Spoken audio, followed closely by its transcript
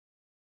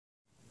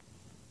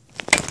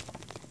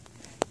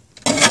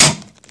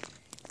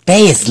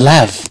Bay is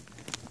love.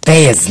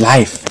 Bay is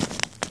life.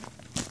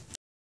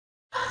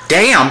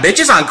 Damn, bitch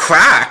is on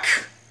crack.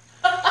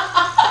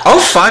 Oh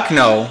fuck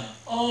no.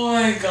 Oh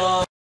my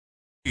god.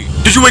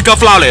 Did you wake up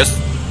flawless?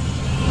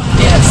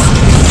 Yes.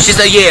 She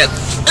said yeah.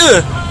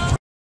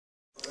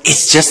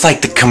 It's just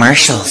like the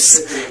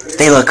commercials.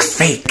 They look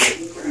fake.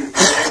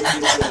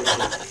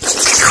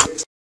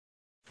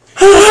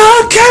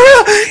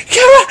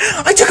 Kara!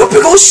 I took a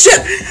big old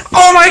shit!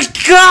 Oh my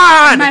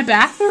god! In my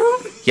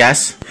bathroom?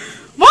 Yes.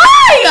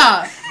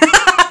 Why?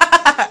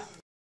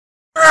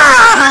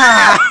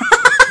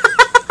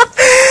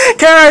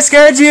 Kara, I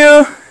scared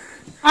you!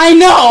 I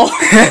know!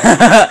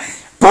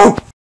 Boom!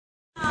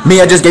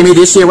 Mia just gave me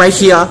this shit right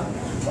here.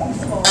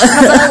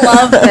 I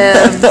love him.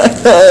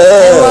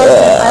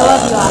 I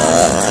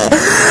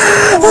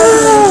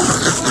love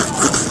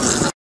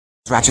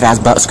you. Ratchet ass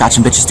butt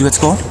scratching bitches do at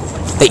school?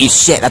 They eat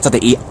shit, that's what they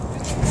eat.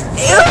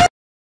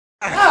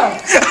 Oh.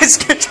 I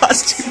scared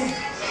Josh too.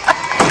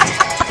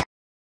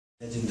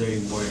 Legendary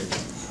warrior,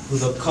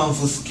 whose kung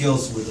fu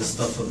skills were the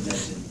stuff of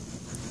legend.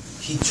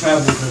 He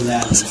traveled the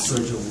land in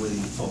search of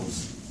waiting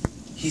foes.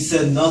 He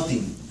said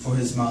nothing, for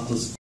his mouth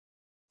was.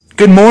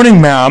 Good morning,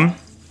 ma'am.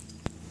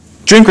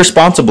 Drink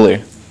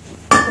responsibly.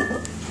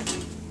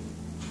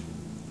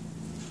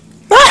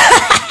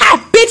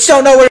 Bitch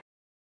don't know where.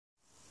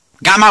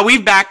 Got my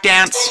weave back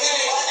dance.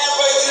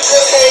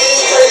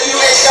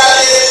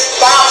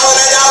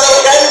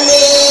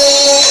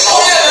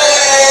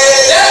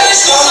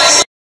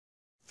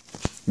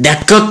 The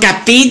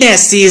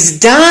cocapinas is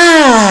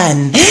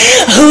done.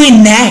 Who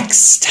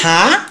next,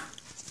 huh?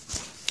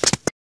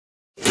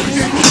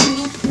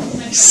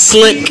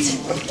 Slick.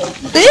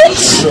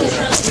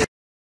 Bitch.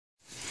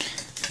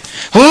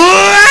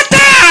 What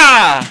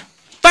the?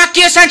 Fuck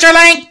you,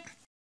 CenturyLink.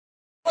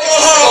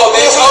 Oh,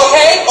 bitch,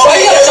 okay? Oh,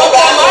 you gotta jump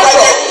down my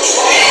throat.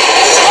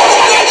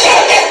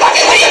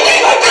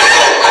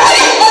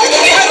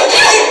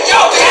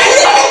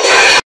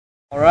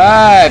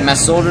 Alright, my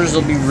soldiers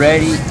will be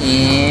ready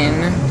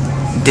in...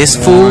 This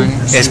fool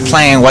is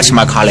playing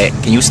whatchamacallit.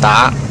 Can you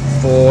stop?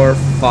 4,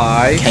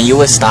 5... Can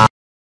you stop?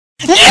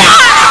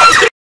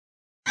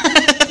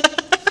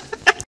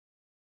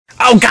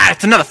 Oh god,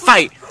 it's another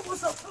fight!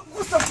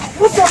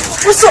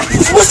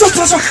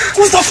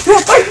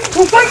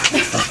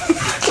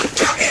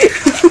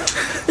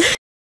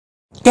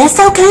 That's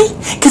okay,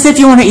 cause if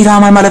you wanna eat all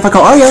my motherfucking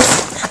Oreos,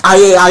 I'll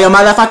eat all your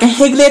motherfucking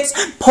Higlets,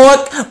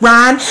 pork,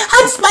 rind,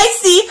 I'm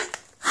spicy!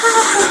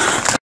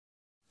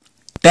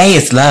 Bay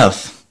is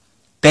love.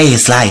 Bay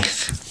is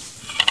life.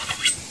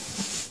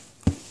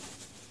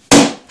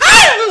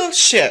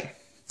 Shit.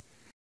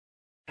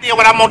 You know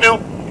what I'm gonna do?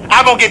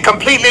 I'm gonna get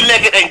completely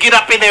naked and get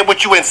up in there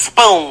with you and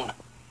spoon.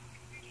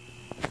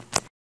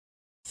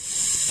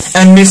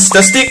 And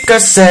Mr. Sticker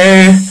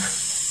say,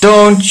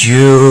 don't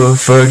you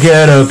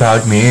forget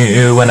about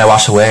me when I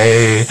wash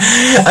away.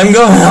 I'm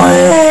going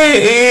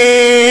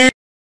away.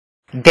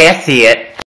 That's it.